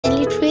and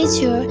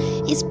Literature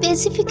is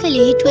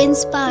specifically to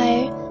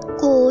inspire,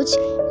 coach,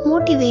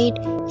 motivate,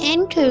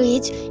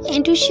 encourage,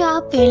 and to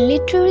sharpen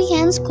literary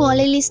and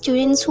scholarly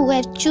students who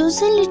have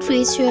chosen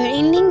literature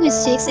in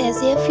linguistics as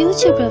their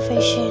future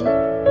profession.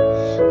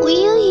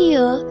 We are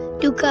here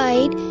to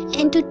guide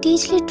and to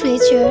teach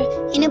literature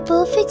in a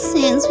perfect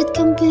sense with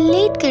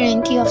complete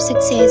guarantee of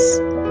success.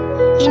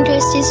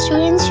 Interested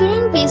students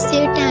shouldn't waste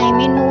their time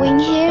in moving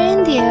here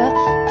and there.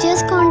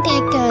 Just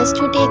contact us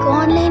to take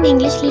online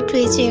English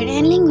literature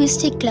and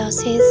linguistic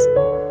classes.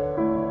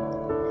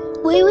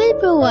 We will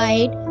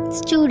provide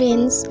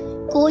students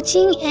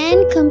coaching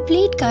and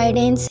complete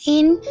guidance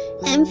in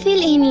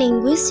M.Phil in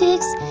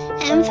Linguistics,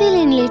 M.Phil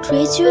in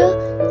Literature,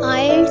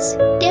 IELTS,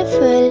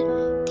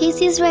 TOEFL,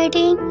 thesis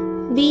writing,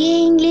 BA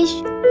English,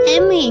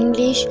 MA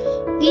English,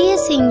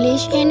 BS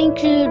English, and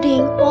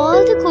including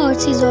all the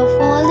courses of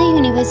all the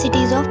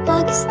universities of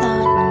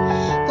Pakistan.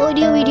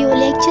 Audio-video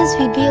lectures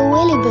will be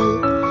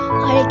available.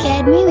 Our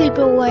academy will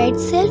provide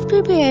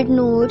self-prepared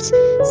notes,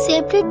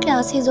 separate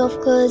classes of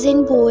girls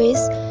and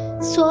boys,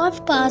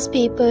 solved past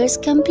papers,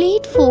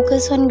 complete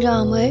focus on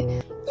grammar,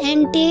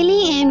 and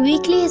daily and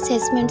weekly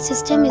assessment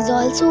system is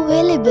also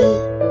available.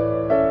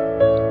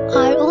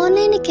 Our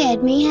online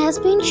academy has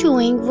been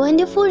showing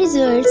wonderful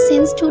results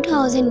since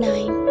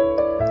 2009.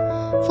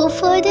 For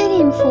further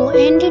info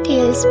and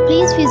details,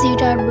 please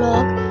visit our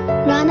blog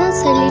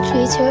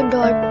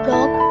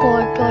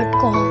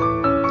ranasirliterature.blogspot.com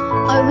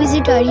or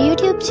visit our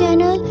YouTube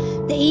channel,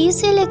 the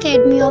ESL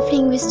Academy of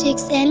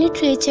Linguistics and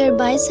Literature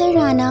by Sir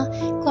Rana.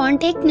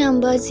 Contact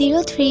number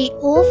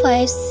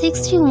 0305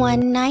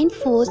 631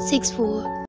 9464.